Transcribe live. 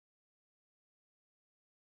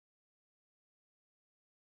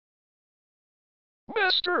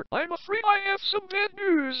Master, I'm afraid I have some bad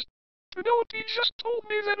news. Penelope just told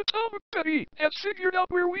me that Atomic Betty has figured out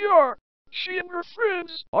where we are. She and her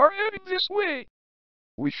friends are heading this way.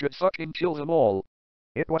 We should fucking kill them all.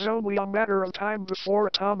 It was only a matter of time before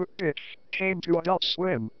Atomic Bitch came to Adult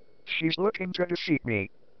Swim. She's looking to defeat me.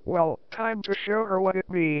 Well, time to show her what it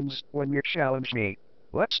means when you challenge me.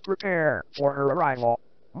 Let's prepare for her arrival.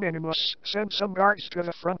 Minimus, send some guards to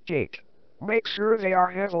the front gate. Make sure they are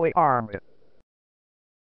heavily armed.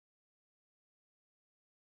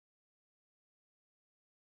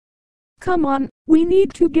 Come on, we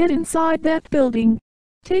need to get inside that building.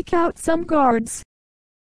 Take out some guards.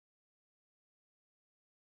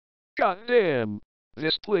 Goddamn!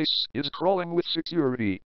 This place is crawling with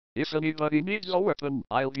security. If anybody needs a weapon,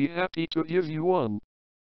 I'll be happy to give you one.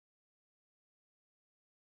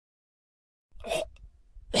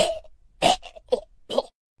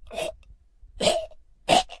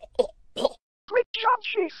 Great job,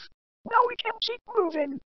 Chief. Now we can keep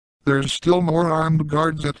moving. There's still more armed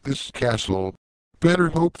guards at this castle. Better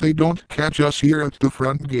hope they don't catch us here at the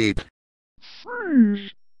front gate.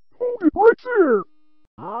 Freeze! Hold it right there!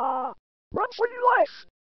 Run for your life!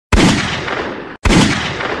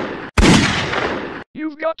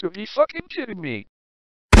 You've got to be fucking kidding me.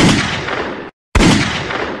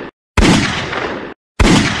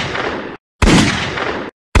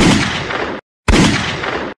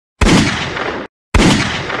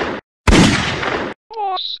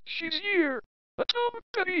 Boss, she's here. Atomic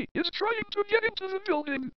Betty is trying to get into the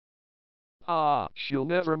building. She'll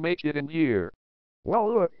never make it in here.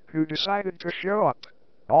 Well, look who decided to show up.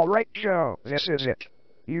 All right, Joe, this is it.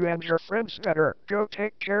 You and your friends better go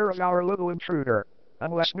take care of our little intruder,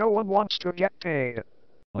 unless no one wants to get paid.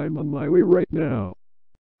 I'm on my way right now.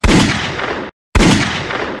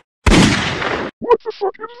 What the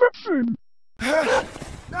fuck is that thing?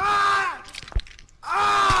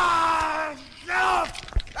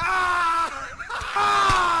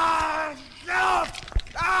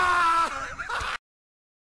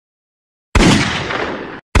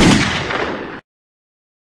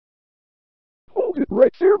 Hold it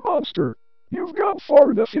right there, monster. You've gone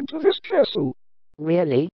far enough into this castle.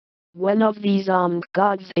 Really? One of these armed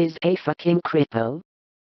guards is a fucking cripple?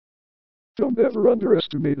 Don't ever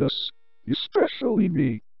underestimate us. Especially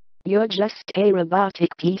me. You're just a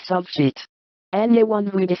robotic piece of shit. Anyone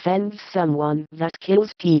who defends someone that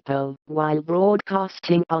kills people while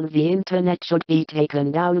broadcasting on the internet should be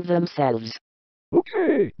taken down themselves.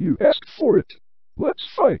 Okay, you asked for it. Let's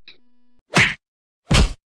fight.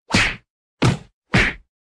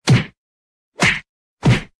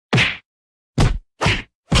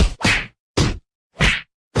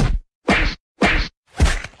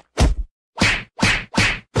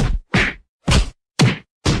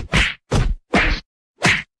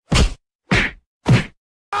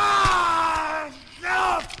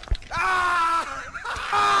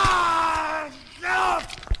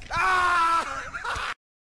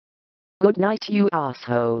 Good night, you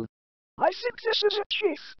asshole. I think this is it,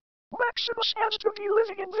 Chief. Maximus has to be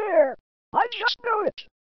living in there. I just know it.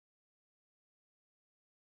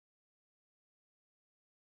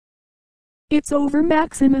 It's over,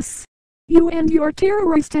 Maximus. You and your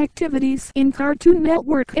terrorist activities in Cartoon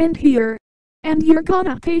Network end here. And you're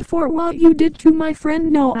gonna pay for what you did to my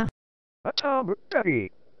friend Noah. Atomic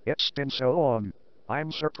Betty, it's been so long.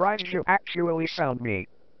 I'm surprised you actually found me.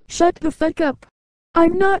 Shut the fuck up.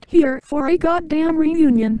 I'm not here for a goddamn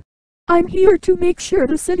reunion. I'm here to make sure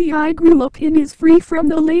the city I grew up in is free from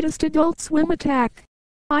the latest Adult Swim attack.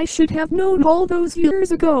 I should have known all those years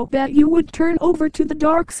ago that you would turn over to the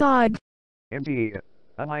dark side. Indeed.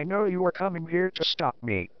 And I know you were coming here to stop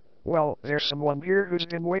me. Well, there's someone here who's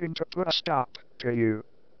been waiting to put a stop to you.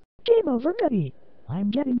 Game over, Betty.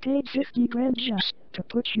 I'm getting paid 50 grand just to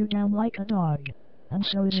put you down like a dog. And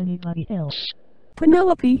so is anybody else.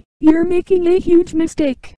 Penelope, you're making a huge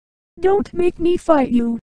mistake. Don't make me fight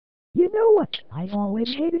you. You know what? I've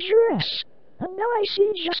always hated your ass. And now I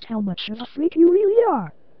see just how much of a freak you really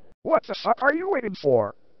are. What the fuck are you waiting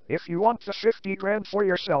for? If you want the 50 grand for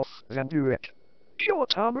yourself, then do it. Kill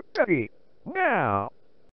Atomic Betty. Now.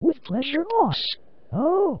 With pleasure, boss.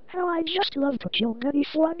 Oh, how I just love to kill Betty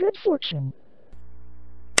for a good fortune.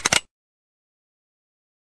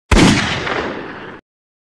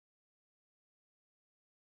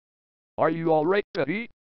 Are you alright,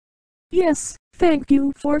 Betty? Yes, thank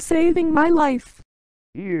you for saving my life.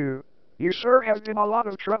 You sure have been a lot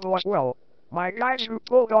of trouble as well. My guys who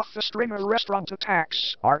pulled off the string of restaurant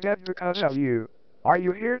attacks are dead because of you. Are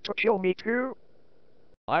you here to kill me too?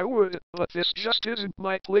 I would, but this just isn't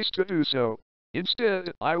my place to do so.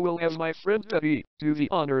 Instead, I will have my friend Betty do the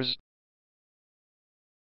honors.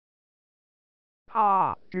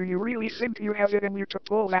 Ah, do you really think you have it in you to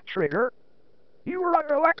pull that trigger? You were a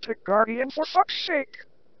galactic guardian for fuck's sake.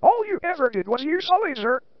 All you ever did was use a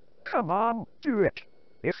laser. Come on, do it.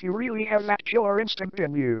 If you really have that killer instinct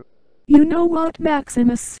in you. You know what,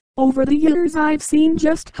 Maximus? Over the years I've seen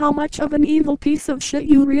just how much of an evil piece of shit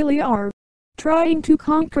you really are. Trying to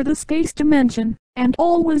conquer the space dimension, and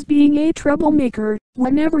always being a troublemaker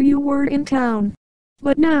whenever you were in town.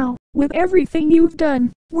 But now, with everything you've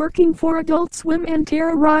done, working for Adult Swim and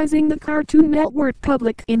terrorizing the Cartoon Network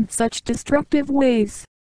public in such destructive ways,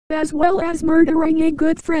 as well as murdering a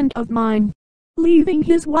good friend of mine, leaving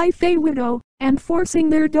his wife a widow, and forcing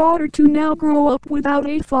their daughter to now grow up without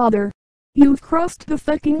a father. You've crossed the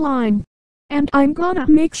fucking line. And I'm gonna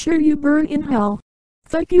make sure you burn in hell.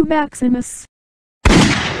 Fuck you, Maximus.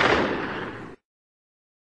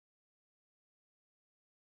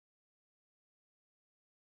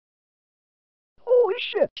 Holy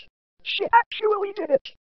shit! She actually did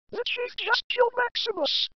it! The chief just killed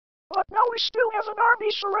Maximus! But now we still have an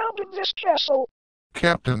army surrounding this castle!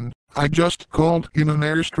 Captain, I just called in an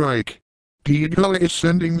airstrike. Dakota is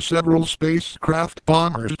sending several spacecraft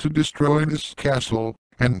bombers to destroy this castle,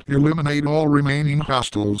 and eliminate all remaining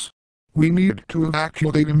hostiles. We need to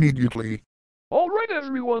evacuate immediately. Alright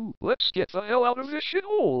everyone, let's get the hell out of this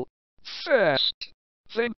shithole. Fast.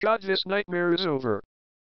 Thank God this nightmare is over.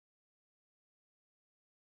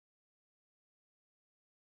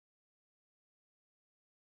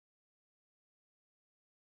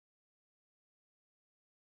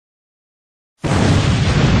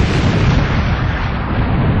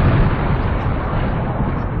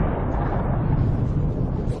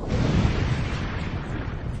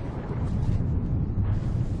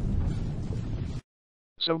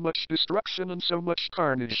 So much destruction and so much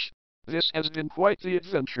carnage. This has been quite the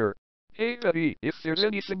adventure. Hey Betty, if there's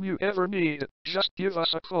anything you ever need, just give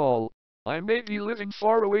us a call. I may be living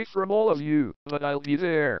far away from all of you, but I'll be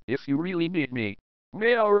there if you really need me.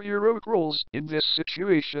 May our heroic roles in this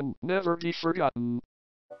situation never be forgotten.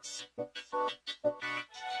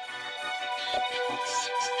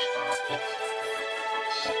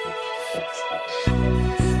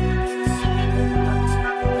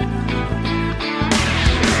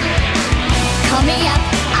 Call me up,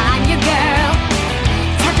 I'm your girl.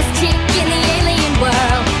 Toughest chick in the alien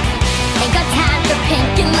world. Ain't got time for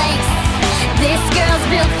pink and lace. This girl's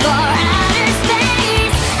built